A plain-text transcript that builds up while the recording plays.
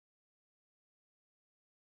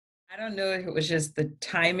I don't know if it was just the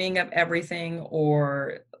timing of everything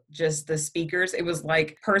or just the speakers. It was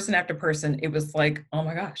like person after person. It was like, oh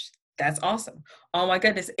my gosh, that's awesome. Oh my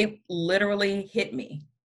goodness. It literally hit me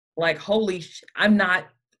like, I'm not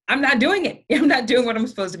doing it. I'm not doing what I'm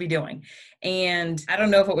supposed to be doing. And I don't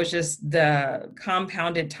know if it was just the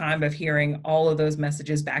compounded time of hearing all of those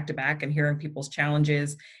messages back to back and hearing people's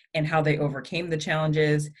challenges and how they overcame the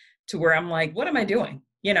challenges to where I'm like, what am I doing?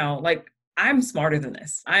 Like I'm smarter than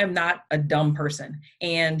this. I am not a dumb person.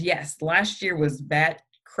 And yes, last year was bat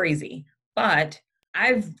crazy, but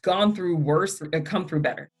I've gone through worse and come through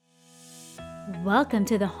better. Welcome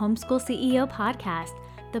to the Homeschool CEO Podcast,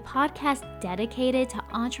 the podcast dedicated to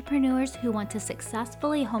entrepreneurs who want to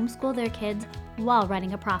successfully homeschool their kids while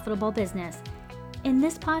running a profitable business. In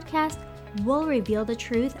this podcast, we'll reveal the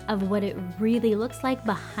truth of what it really looks like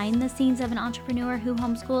behind the scenes of an entrepreneur who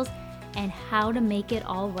homeschools and how to make it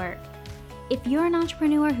all work. If you're an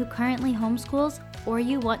entrepreneur who currently homeschools or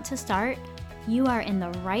you want to start, you are in the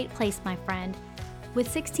right place, my friend.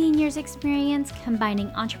 With 16 years experience combining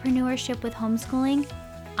entrepreneurship with homeschooling,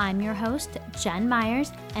 I'm your host, Jen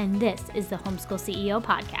Myers, and this is the Homeschool CEO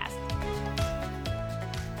Podcast.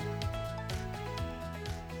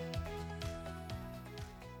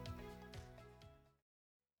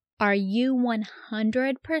 Are you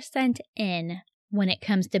 100% in when it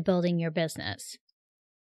comes to building your business?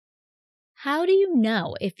 How do you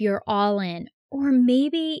know if you're all in, or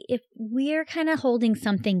maybe if we're kind of holding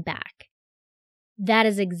something back? That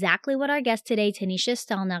is exactly what our guest today, Tonisha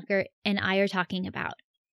Stalnaker, and I are talking about.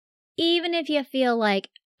 Even if you feel like,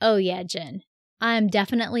 oh yeah, Jen, I'm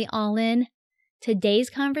definitely all in, today's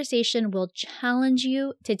conversation will challenge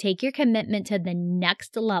you to take your commitment to the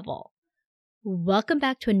next level. Welcome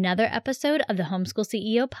back to another episode of the Homeschool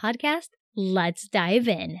CEO Podcast. Let's dive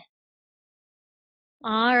in.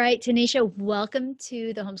 All right, Tonisha, welcome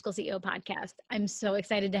to the Homeschool CEO Podcast. I'm so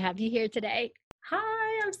excited to have you here today.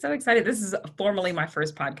 Hi, I'm so excited. This is formally my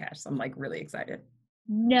first podcast. So I'm like really excited.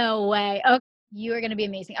 No way. Okay, you are going to be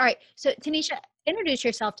amazing. All right, so Tonisha, introduce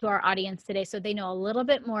yourself to our audience today so they know a little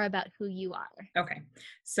bit more about who you are. Okay,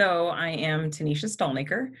 so I am Tonisha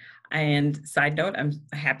Stalnaker. And side note, I'm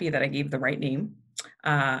happy that I gave the right name.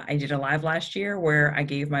 I did a live last year where I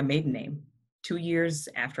gave my maiden name 2 years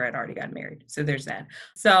after I'd already gotten married. So there's that.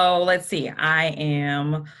 So let's see. I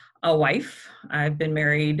am a wife. I've been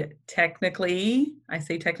married technically, I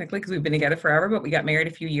say technically because we've been together forever, but we got married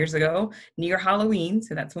a few years ago near Halloween.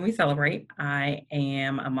 So that's when we celebrate. I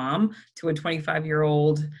am a mom to a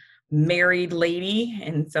 25-year-old married lady.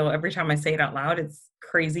 And so every time I say it out loud, it's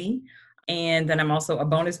crazy. And then I'm also a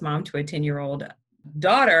bonus mom to a 10-year-old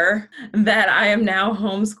daughter that I am now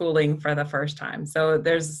homeschooling for the first time. So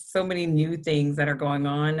there's so many new things that are going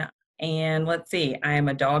on. And let's see, I am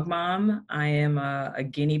a dog mom. I am a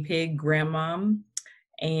guinea pig grandmom.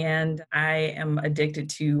 And I am addicted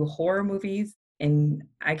to horror movies. And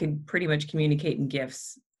I could pretty much communicate in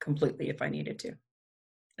GIFs completely if I needed to.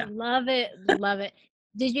 No. Love it. Love it.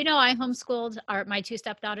 Did you know I homeschooled my two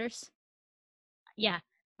stepdaughters? Yeah,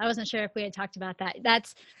 I wasn't sure if we had talked about that.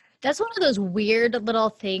 That's one of those weird little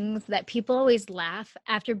things that people always laugh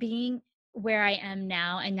after being where I am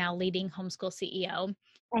now and now leading Homeschool CEO.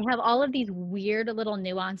 I have all of these weird little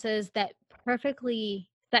nuances that perfectly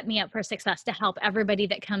set me up for success to help everybody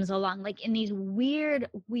that comes along, like in these weird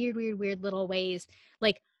little ways.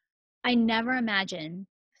 Like I never imagined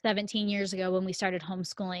 17 years ago when we started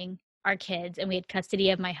homeschooling our kids and we had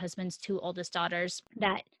custody of my husband's two oldest daughters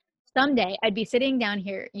that someday I'd be sitting down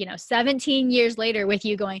here, 17 years later with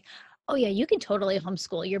you going, oh yeah, you can totally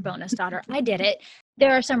homeschool your bonus daughter. I did it.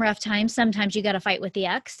 There are some rough times. Sometimes you got to fight with the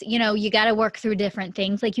ex, you got to work through different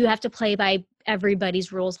things. Like you have to play by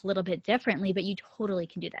everybody's rules a little bit differently, but you totally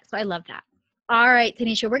can do that. So I love that. All right,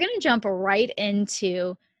 Tonisha, we're going to jump right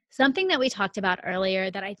into something that we talked about earlier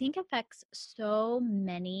that I think affects so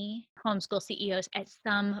many homeschool CEOs at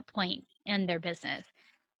some point in their business.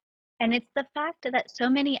 And it's the fact that so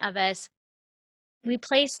many of us, we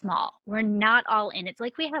play small. We're not all in. It's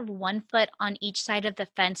like we have one foot on each side of the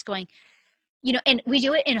fence going, and we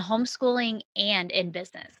do it in homeschooling and in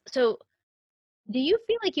business. So do you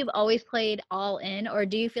feel like you've always played all in, or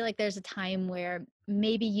do you feel like there's a time where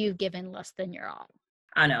maybe you've given less than your all?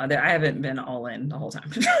 I know that I haven't been all in the whole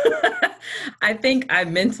time. I think I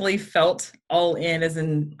mentally felt all in as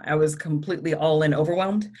in I was completely all in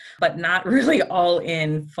overwhelmed, but not really all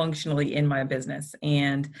in functionally in my business.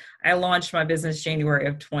 And I launched my business January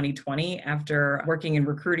of 2020 after working in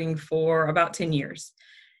recruiting for about 10 years.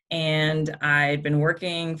 And I'd been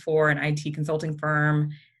working for an IT consulting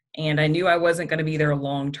firm and I knew I wasn't going to be there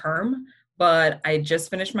long term. but I just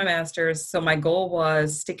finished my master's. So my goal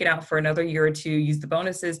was stick it out for another year or two, use the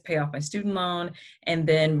bonuses, pay off my student loan. And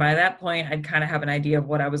then by that point, I'd kind of have an idea of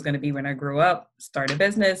what I was going to be when I grew up, start a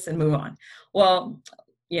business and move on. Well,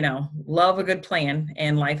 love a good plan,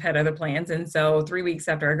 and life had other plans. And so 3 weeks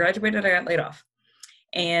after I graduated, I got laid off.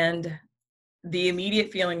 And the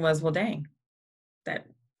immediate feeling was, well, dang, that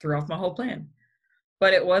threw off my whole plan.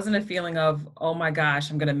 But it wasn't a feeling of, oh my gosh,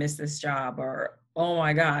 I'm going to miss this job, or, oh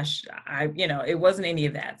my gosh, it wasn't any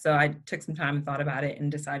of that. So I took some time and thought about it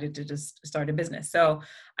and decided to just start a business. So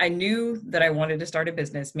I knew that I wanted to start a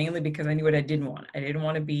business mainly because I knew what I didn't want. I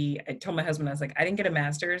told my husband, I was like, I didn't get a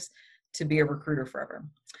master's to be a recruiter forever,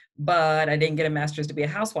 but I didn't get a master's to be a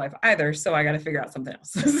housewife either. So I got to figure out something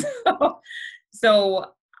else.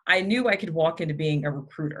 so I knew I could walk into being a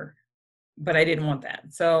recruiter, but I didn't want that.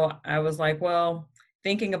 So I was like, well,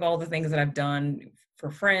 thinking of all the things that I've done for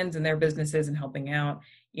friends and their businesses and helping out,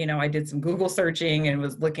 I did some Google searching and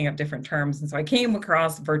was looking up different terms. And so I came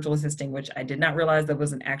across virtual assisting, which I did not realize that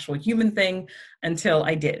was an actual human thing until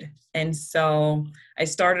I did. And so I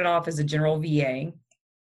started off as a general VA.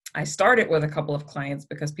 I started with a couple of clients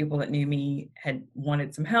because people that knew me had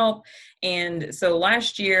wanted some help. And so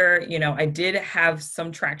last year, I did have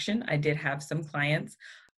some traction. I did have some clients.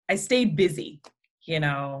 I stayed busy,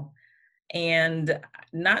 and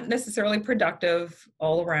not necessarily productive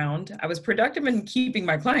all around. I was productive in keeping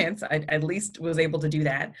my clients. I at least was able to do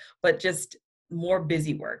that, but just more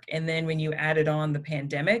busy work. And then when you added on the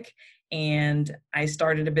pandemic, and I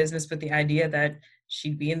started a business with the idea that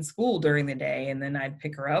she'd be in school during the day and then I'd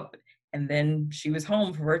pick her up, and then she was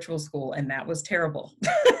home for virtual school, and that was terrible.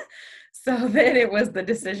 So then it was the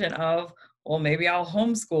decision of, well, maybe I'll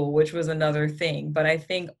homeschool, which was another thing. But I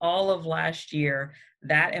think all of last year,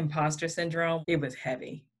 that imposter syndrome, it was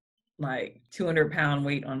heavy, like 200-pound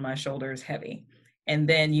weight on my shoulders, heavy. And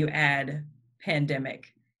then you add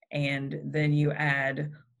pandemic, and then you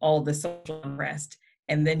add all the social unrest,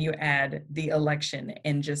 and then you add the election,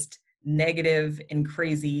 and just negative and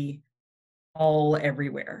crazy all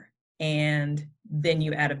everywhere. And then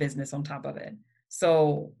you add a business on top of it.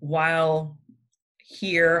 So while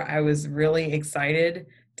here I was really excited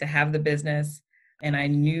to have the business and I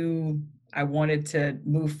knew I wanted to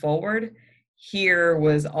move forward, here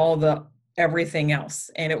was all the everything else.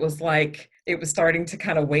 And it was like, it was starting to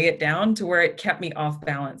kind of weigh it down to where it kept me off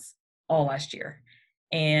balance all last year.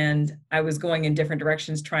 And I was going in different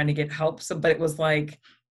directions trying to get help. So, but it was like,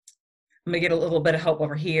 I'm going to get a little bit of help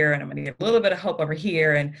over here, and I'm going to get a little bit of help over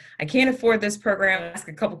here. And I can't afford this program. Ask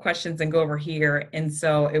a couple questions and go over here. And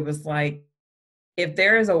so it was like, if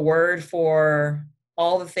there is a word for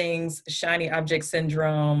all the things, shiny object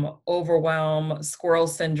syndrome, overwhelm, squirrel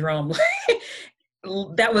syndrome,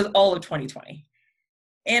 that was all of 2020.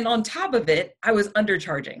 And on top of it, I was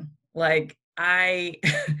undercharging. Like I,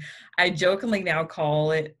 I jokingly now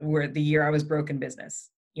call it where the year I was broke in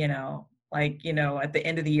business, at the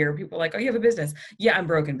end of the year, people are like, oh, you have a business. Yeah, I'm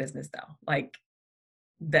broke in business though. Like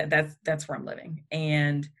that's where I'm living.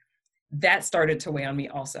 And that started to weigh on me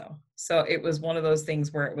also. So it was one of those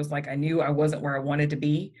things where it was like, I knew I wasn't where I wanted to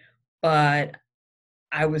be, but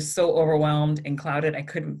I was so overwhelmed and clouded, I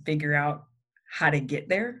couldn't figure out how to get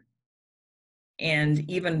there. And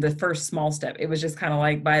even the first small step, it was just kind of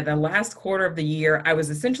like by the last quarter of the year, I was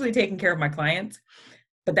essentially taking care of my clients,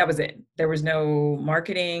 but that was it. There was no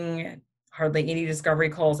marketing, hardly any discovery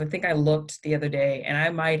calls. I think I looked the other day and I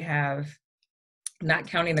might have, not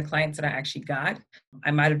counting the clients that I actually got,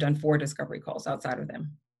 I might have done 4 discovery calls outside of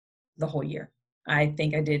them the whole year. I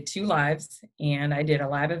think I did 2 lives, and I did a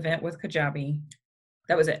live event with Kajabi.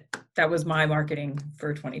 That was it. That was my marketing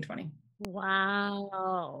for 2020.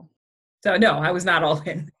 Wow. So no, I was not all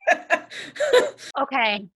in.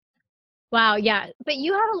 Okay. Wow, yeah. But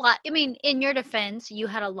you had a lot, I mean, in your defense, you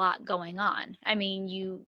had a lot going on. I mean,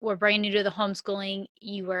 you were brand new to the homeschooling.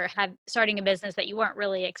 You were starting a business that you weren't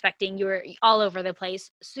really expecting. You were all over the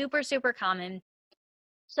place. Super, super common.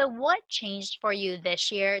 So what changed for you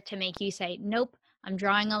this year to make you say, nope, I'm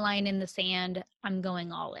drawing a line in the sand. I'm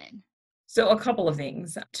going all in? So a couple of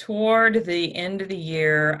things. Toward the end of the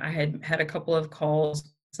year, I had a couple of calls,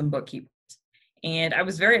 some bookkeepers. And I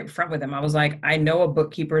was very upfront with them. I was like, I know a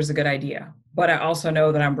bookkeeper is a good idea, but I also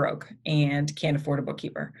know that I'm broke and can't afford a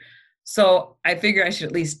bookkeeper. So I figured I should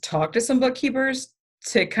at least talk to some bookkeepers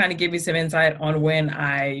to kind of give me some insight on when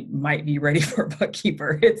I might be ready for a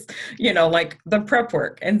bookkeeper. It's, like the prep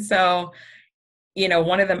work. And so,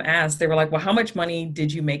 one of them asked, they were like, well, how much money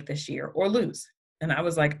did you make this year or lose? And I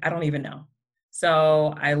was like, I don't even know.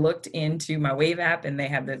 So I looked into my Wave app, and they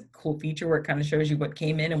have this cool feature where it kind of shows you what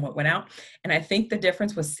came in and what went out. And I think the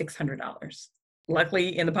difference was $600.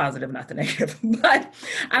 luckily in the positive, not the negative. But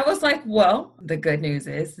I was like, well, the good news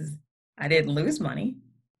is I didn't lose money,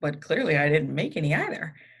 but clearly I didn't make any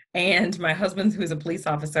either. And my husband, who's a police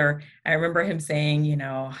officer, I remember him saying,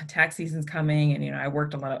 tax season's coming, and I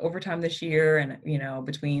worked a lot of overtime this year, and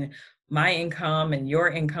between my income and your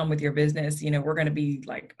income with your business, we're going to be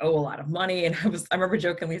like, a lot of money. And I remember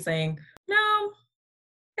jokingly saying, no,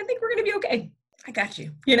 I think we're going to be okay. I got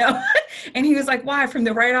you. And he was like, why? From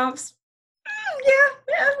the write-offs?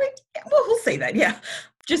 We'll say that. Yeah.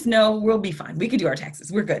 Just know we'll be fine. We can do our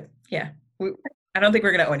taxes. We're good. Yeah. I don't think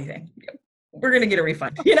we're going to owe anything. We're going to get a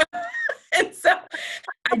refund. And so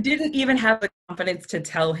I didn't even have the confidence to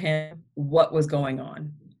tell him what was going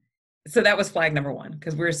on. So that was flag number one,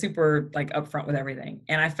 because we were super like upfront with everything.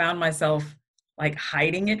 And I found myself like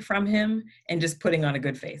hiding it from him and just putting on a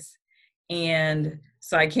good face. And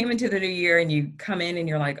so I came into the new year, and you come in and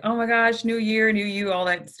you're like, oh my gosh, new year, new you, all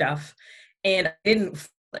that stuff. And I didn't feel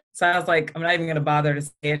it. So I was like, I'm not even going to bother to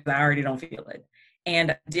say it, because I already don't feel it.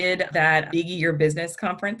 And I did that Big Year Business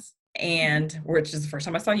Conference, and which is the first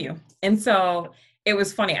time I saw you. And so it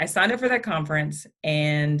was funny. I signed up for that conference,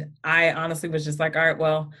 and I honestly was just like, all right,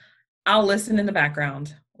 well, I'll listen in the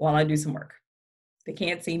background while I do some work. They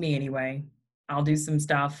can't see me anyway. I'll do some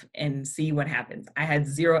stuff and see what happens. I had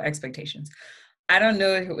zero expectations. I don't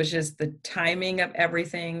know if it was just the timing of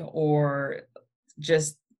everything or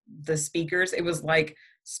just the speakers. It was like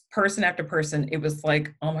person after person. It was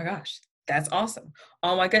like, oh my gosh, that's awesome.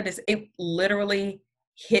 Oh my goodness. It literally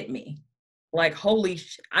hit me like, holy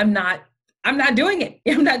I'm not doing it.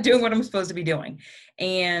 I'm not doing what I'm supposed to be doing.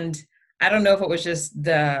 And I don't know if it was just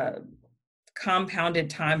the compounded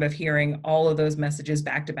time of hearing all of those messages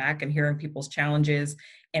back to back and hearing people's challenges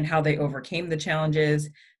and how they overcame the challenges,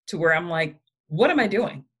 to where I'm like, what am I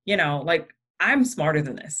doing? Like, I'm smarter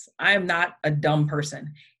than this. I am not a dumb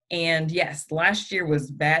person. And yes, last year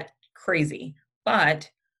was bat crazy, but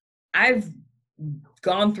I've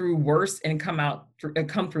gone through worse and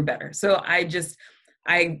come through better. So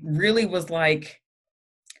I really was like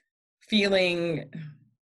feeling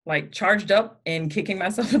like charged up and kicking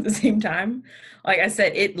myself at the same time. Like I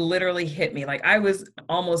said, it literally hit me. Like I was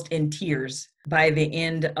almost in tears by the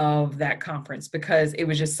end of that conference, because it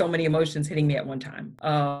was just so many emotions hitting me at one time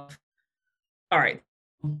of, all right,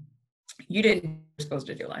 you didn't do what you're supposed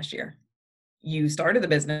to do last year. You started the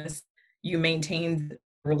business, you maintained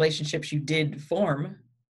relationships you did form,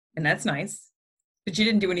 and that's nice, but you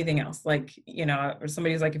didn't do anything else. Like, or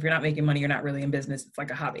somebody's like, if you're not making money, you're not really in business. It's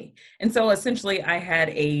like a hobby. And so essentially I had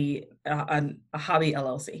a hobby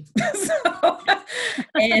LLC.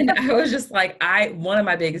 And I was just like, one of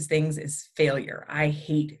my biggest things is failure. I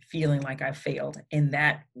hate feeling like I failed. And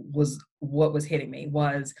that was what was hitting me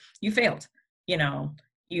was, you failed.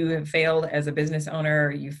 You have failed as a business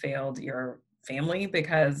owner. You failed your family,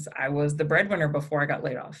 because I was the breadwinner before I got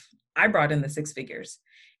laid off. I brought in the six figures.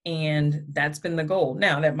 And that's been the goal.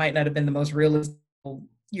 Now, that might not have been the most realistic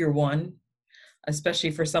year one,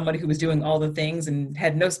 especially for somebody who was doing all the things and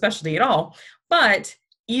had no specialty at all. But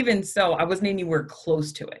even so, I wasn't anywhere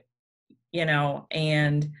close to it,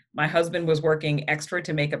 and my husband was working extra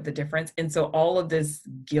to make up the difference. And so all of this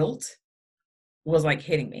guilt was like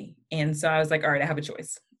hitting me. And so I was like, all right, I have a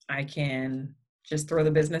choice. I can just throw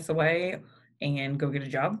the business away and go get a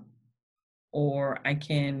job, or I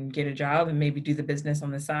can get a job and maybe do the business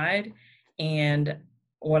on the side. And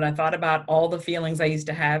when I thought about all the feelings I used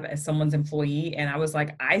to have as someone's employee, and I was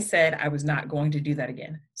like, I said I was not going to do that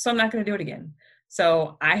again. So I'm not going to do it again.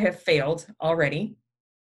 So I have failed already.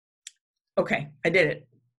 Okay, I did it.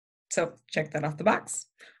 So check that off the box.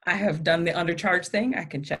 I have done the undercharge thing. I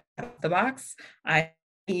can check that off the box. I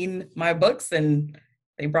seen my books and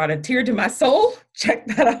they brought a tear to my soul. Check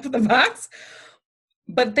that off the box.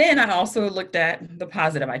 But then I also looked at the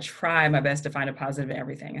positive. I try my best to find a positive in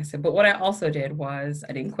everything. I said, but what I also did was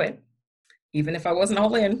I didn't quit. Even if I wasn't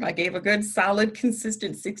all in, I gave a good, solid,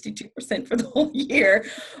 consistent 62% for the whole year.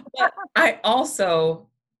 But I also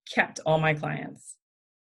kept all my clients.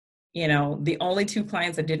 The only two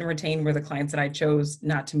clients I didn't retain were the clients that I chose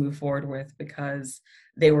not to move forward with, because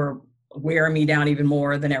they were wearing me down even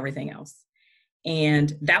more than everything else.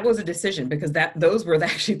 And that was a decision, because those were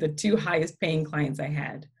actually the two highest paying clients I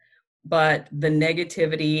had. But the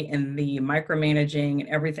negativity and the micromanaging and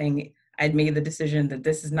everything, I'd made the decision that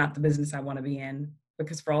this is not the business I want to be in,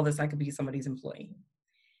 because for all this, I could be somebody's employee.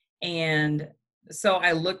 And so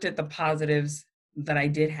I looked at the positives that I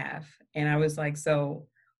did have. And I was like, so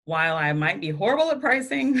while I might be horrible at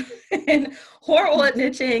pricing and horrible at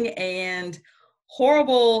niching and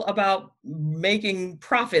horrible about making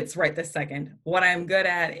profits right this second, what I'm good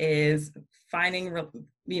at is finding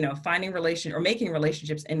finding relation or making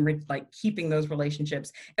relationships and like keeping those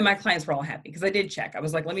relationships. And my clients were all happy because I did check. I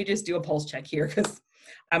was like, let me just do a pulse check here because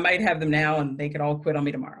I might have them now and they could all quit on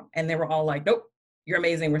me tomorrow. And they were all like, nope, you're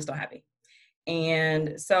amazing. We're still happy.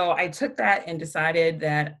 And so I took that and decided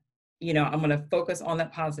that, I'm going to focus on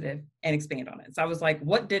that positive and expand on it. So I was like,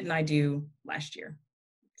 what didn't I do last year?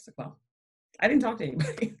 It's like, well, I didn't talk to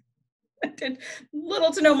anybody. I did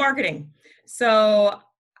little to no marketing. So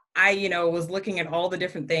I, was looking at all the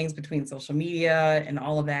different things between social media and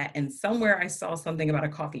all of that. And somewhere I saw something about a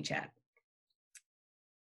coffee chat.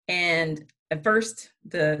 And at first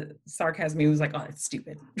the sarcasm was like, oh, that's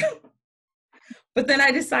stupid. But then I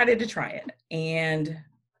decided to try it. And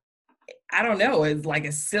I don't know, it's like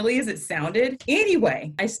as silly as it sounded.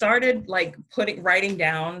 Anyway, I started like writing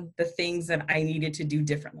down the things that I needed to do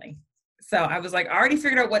differently. So I was like, I already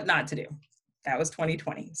figured out what not to do. That was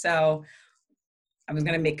 2020. So I was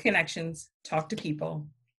going to make connections, talk to people,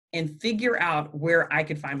 and figure out where I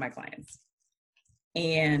could find my clients.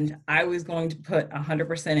 And I was going to put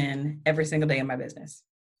 100% in every single day in my business.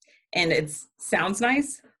 And it sounds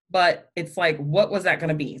nice, but it's like, what was that going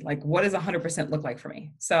to be? Like, what does 100% look like for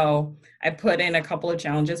me? So I put in a couple of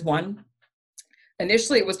challenges. One,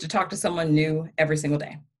 initially it was to talk to someone new every single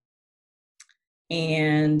day.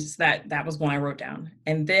 And that was one I wrote down.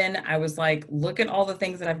 And then I was like, look at all the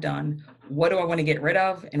things that I've done. What do I want to get rid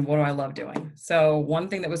of? And what do I love doing? So one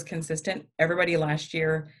thing that was consistent, everybody last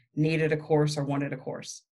year needed a course or wanted a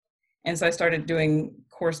course. And so I started doing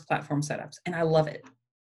course platform setups and I love it.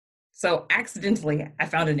 So accidentally I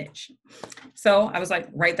found a niche. So I was like,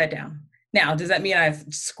 write that down. Now, does that mean I've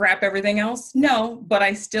scrapped everything else? No, but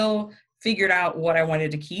I still figured out what I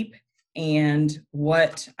wanted to keep and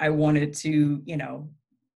what I wanted to,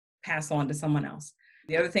 pass on to someone else.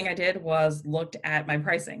 The other thing I did was looked at my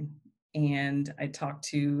pricing and I talked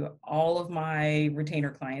to all of my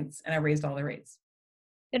retainer clients and I raised all their rates.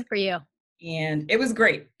 Good for you. And it was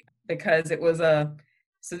great because it was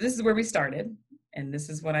so this is where we started and this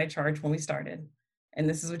is what I charged when we started and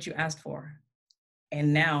this is what you asked for.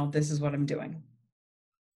 And now this is what I'm doing.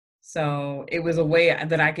 So it was a way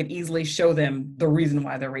that I could easily show them the reason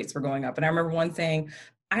why their rates were going up. And I remember one saying,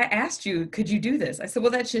 I asked you, could you do this? I said,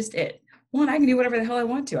 well, that's just it. One, I can do whatever the hell I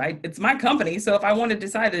want to. It's my company. So if I want to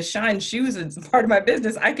decide to shine shoes as part of my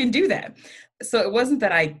business, I can do that. So it wasn't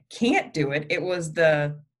that I can't do it. It was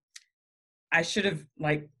I should have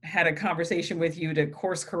had a conversation with you to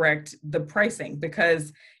course correct the pricing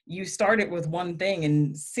because you started with one thing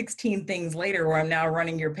and 16 things later where I'm now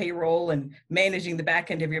running your payroll and managing the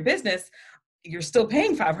back end of your business, you're still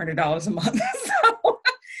paying $500 a month.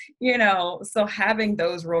 So having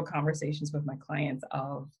those real conversations with my clients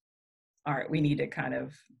of, all right, we need to kind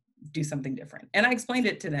of do something different. And I explained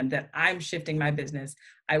it to them that I'm shifting my business.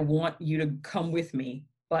 I want you to come with me,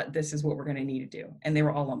 but this is what we're going to need to do. And they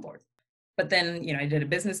were all on board. But then, I did a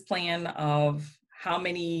business plan of how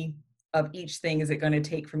many of each thing is it going to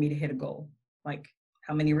take for me to hit a goal? Like,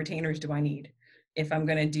 how many retainers do I need? If I'm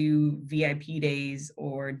going to do VIP days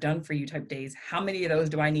or done for you type days, how many of those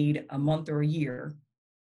do I need a month or a year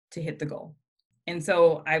to hit the goal? And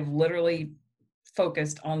so I've literally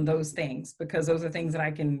focused on those things because those are things that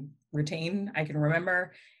I can retain, I can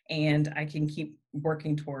remember, and I can keep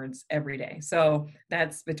working towards every day. So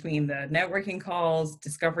that's between the networking calls,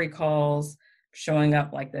 discovery calls, showing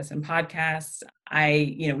up like this in podcasts.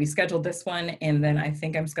 We scheduled this one and then I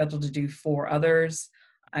think I'm scheduled to do 4 others.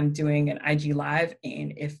 I'm doing an IG live.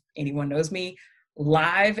 And if anyone knows me,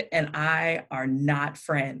 live and I are not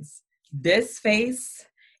friends. This face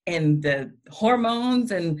and the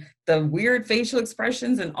hormones and the weird facial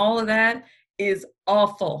expressions and all of that is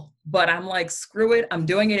awful, but I'm like, screw it. I'm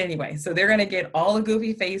doing it anyway. So they're going to get all the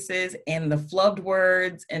goofy faces and the flubbed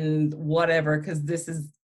words and whatever, because this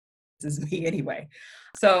is me anyway.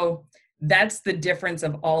 So that's the difference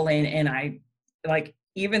of all in. And I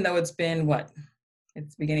even though it's been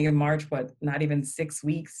it's beginning of March, not even 6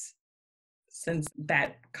 weeks since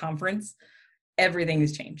that conference, everything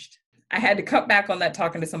has changed. I had to cut back on that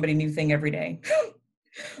talking to somebody new thing every day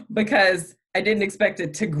because I didn't expect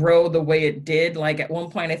it to grow the way it did. Like at one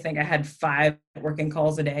point, I think I had 5 working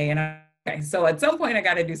calls a day. And so at some point I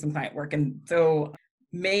got to do some client work. And so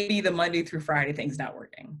maybe the Monday through Friday thing's not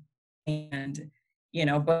working. And,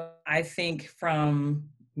 but I think from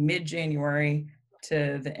mid-January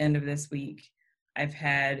to the end of this week, I've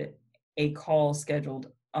had a call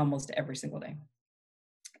scheduled almost every single day.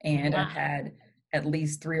 And wow. I've had at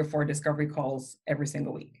least 3 or 4 discovery calls every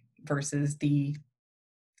single week versus the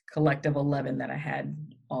collective 11 that I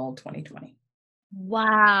had all 2020.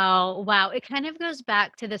 Wow, wow. It kind of goes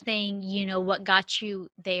back to the saying, what got you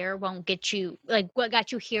there won't get you like, what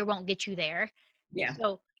got you here won't get you there. Yeah.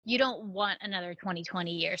 So, you don't want another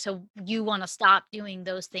 2020 year. So, you wanna stop doing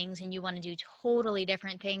those things and you wanna do totally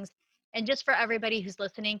different things. And just for everybody who's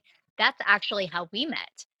listening, that's actually how we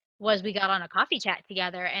met, was we got on a coffee chat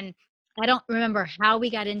together, and I don't remember how I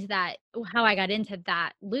got into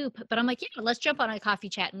that loop, but I'm like, "Yeah, let's jump on a coffee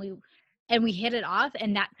chat," and we hit it off,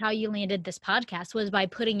 and that's how you landed this podcast, was by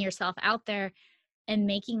putting yourself out there and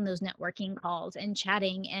making those networking calls and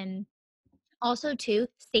chatting, and also too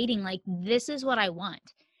stating like, this is what I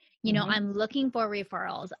want. Hmm. I'm looking for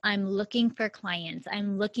referrals, I'm looking for clients,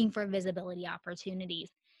 I'm looking for visibility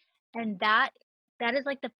opportunities. And that is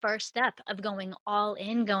like the first step of going all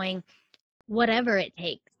in, going whatever it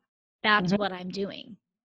takes. That's Hmm. what I'm doing.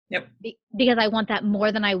 Yep. Because I want that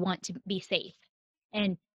more than I want to be safe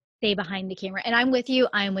and stay behind the camera. And I'm with you.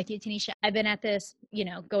 I'm with you, Tanisha. I've been at this,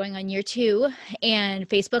 going on year 2, and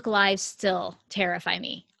Facebook Lives still terrify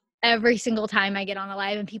me. Every single time I get on a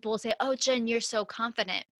live and people will say, "Oh, Jen, you're so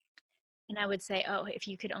confident." And I would say, "Oh, if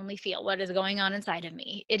you could only feel what is going on inside of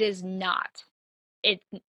me." It is not. It's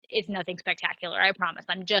it's nothing spectacular, I promise.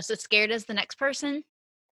 I'm just as scared as the next person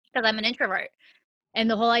because I'm an introvert. And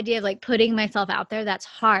the whole idea of, like, putting myself out there, that's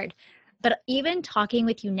hard. But even talking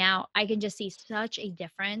with you now, I can just see such a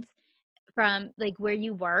difference from, like, where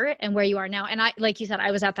you were and where you are now. And I, like you said,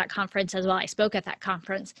 I was at that conference as well. I spoke at that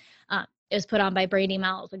conference. It was put on by Brady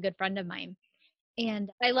Miles, a good friend of mine.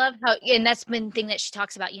 And I love how, and that's one thing that she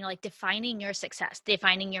talks about, like defining your success,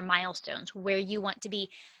 defining your milestones, where you want to be,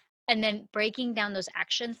 and then breaking down those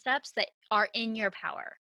action steps that are in your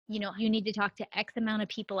power. You need to talk to X amount of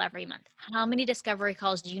people every month. How many discovery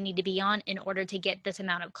calls do you need to be on in order to get this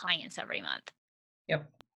amount of clients every month? Yep.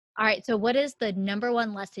 All right. So, what is the number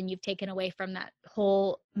one lesson you've taken away from that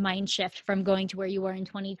whole mind shift from going to where you were in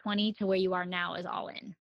 2020 to where you are now is all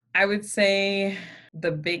in? I would say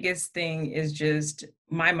the biggest thing is just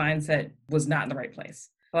my mindset was not in the right place.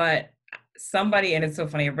 But somebody, and it's so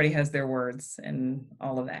funny, everybody has their words and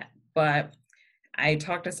all of that. But I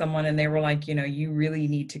talked to someone and they were like, you really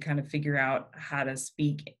need to kind of figure out how to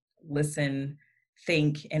speak, listen,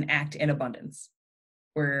 think, and act in abundance,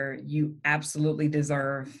 where you absolutely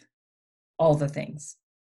deserve all the things.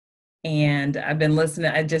 And I've been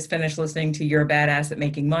listening, I just finished listening to You're a Badass at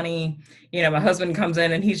Making Money. My husband comes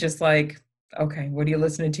in and he's just like, okay, what are you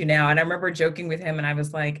listening to now? And I remember joking with him and I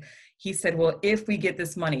was like, he said, well, if we get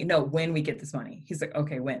this money, no, when we get this money. He's like,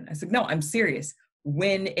 okay, when? I said, no, I'm serious.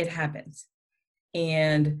 When it happens.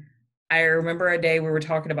 And I remember a day we were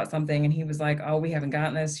talking about something and he was like, oh, we haven't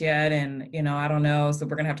gotten this yet. And, I don't know. So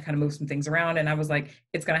we're going to have to kind of move some things around. And I was like,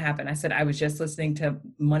 it's going to happen. I said, I was just listening to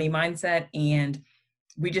Money Mindset and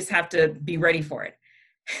we just have to be ready for it.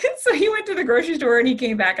 So he went to the grocery store and he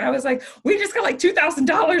came back and I was like, we just got like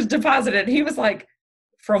 $2,000 deposited. He was like,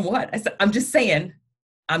 from what? I said, I'm just saying.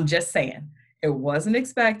 I'm just saying. It wasn't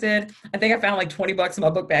expected. I think I found like 20 bucks in my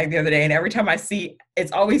book bag the other day. And every time I see,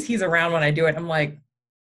 it's always he's around when I do it. I'm like,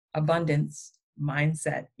 abundance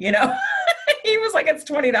mindset, He was like, it's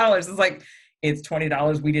 $20. It's like, it's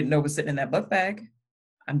 $20 we didn't know was sitting in that book bag.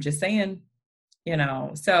 I'm just saying,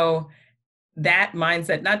 So that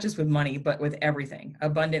mindset, not just with money, but with everything,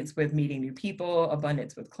 abundance with meeting new people,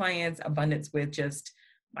 abundance with clients, abundance with just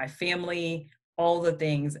my family, all the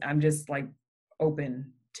things. I'm just like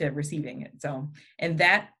open to receiving it. So, and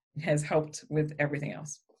that has helped with everything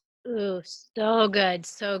else. Ooh, so good,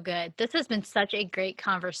 so good. This has been such a great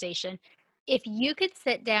conversation. If you could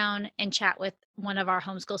sit down and chat with one of our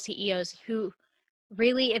homeschool CEOs who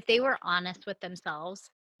really, if they were honest with themselves,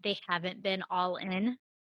 they haven't been all in,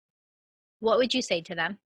 what would you say to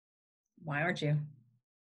them? Why aren't you?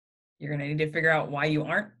 You're going to need to figure out why you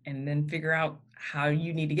aren't and then figure out how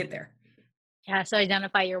you need to get there. Yeah, so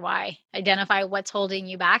identify your why. Identify what's holding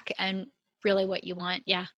you back and really what you want.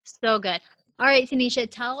 Yeah, so good. All right, Tanisha,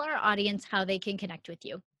 tell our audience how they can connect with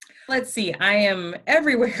you. Let's see, I am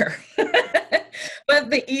everywhere.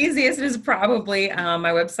 But the easiest is probably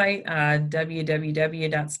my website,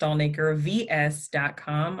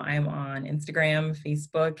 www.stalnakervs.com. I'm on Instagram,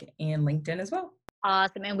 Facebook, and LinkedIn as well.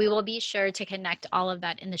 Awesome. And we will be sure to connect all of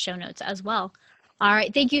that in the show notes as well. All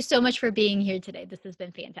right. Thank you so much for being here today. This has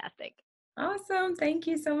been fantastic. Awesome. Thank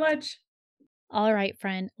you so much. All right,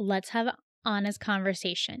 friend, let's have an honest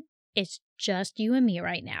conversation. It's just you and me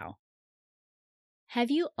right now. Have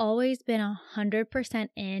you always been 100%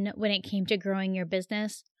 in when it came to growing your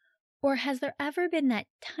business? Or has there ever been that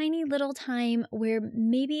tiny little time where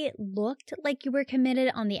maybe it looked like you were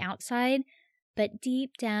committed on the outside, but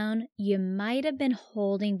deep down you might have been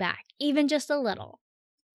holding back, even just a little?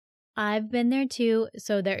 I've been there too,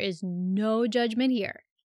 so there is no judgment here.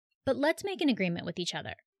 But let's make an agreement with each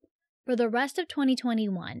other. For the rest of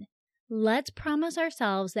 2021, let's promise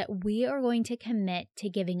ourselves that we are going to commit to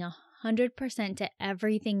giving 100% to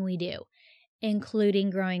everything we do, including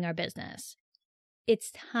growing our business.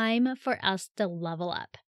 It's time for us to level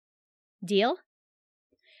up. Deal?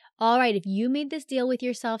 All right, if you made this deal with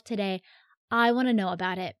yourself today, I want to know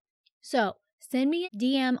about it. So send me a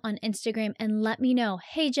DM on Instagram and let me know,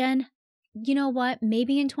 hey Jen, you know what?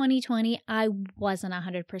 Maybe in 2020, I wasn't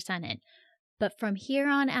 100% in. But from here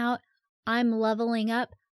on out, I'm leveling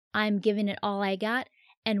up, I'm giving it all I got,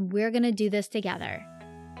 and we're going to do this together.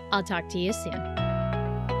 I'll talk to you soon.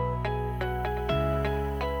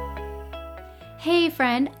 Hey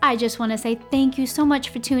friend, I just want to say thank you so much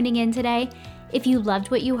for tuning in today. If you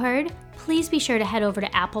loved what you heard, please be sure to head over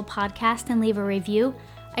to Apple Podcast and leave a review.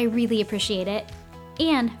 I really appreciate it.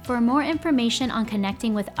 And for more information on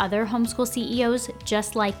connecting with other homeschool CEOs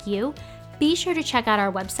just like you, be sure to check out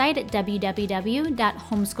our website at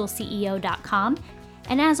www.homeschoolceo.com.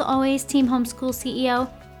 And as always, Team Homeschool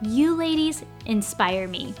CEO, you ladies inspire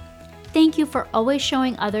me. Thank you for always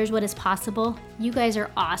showing others what is possible. You guys are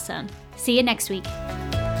awesome. See you next week.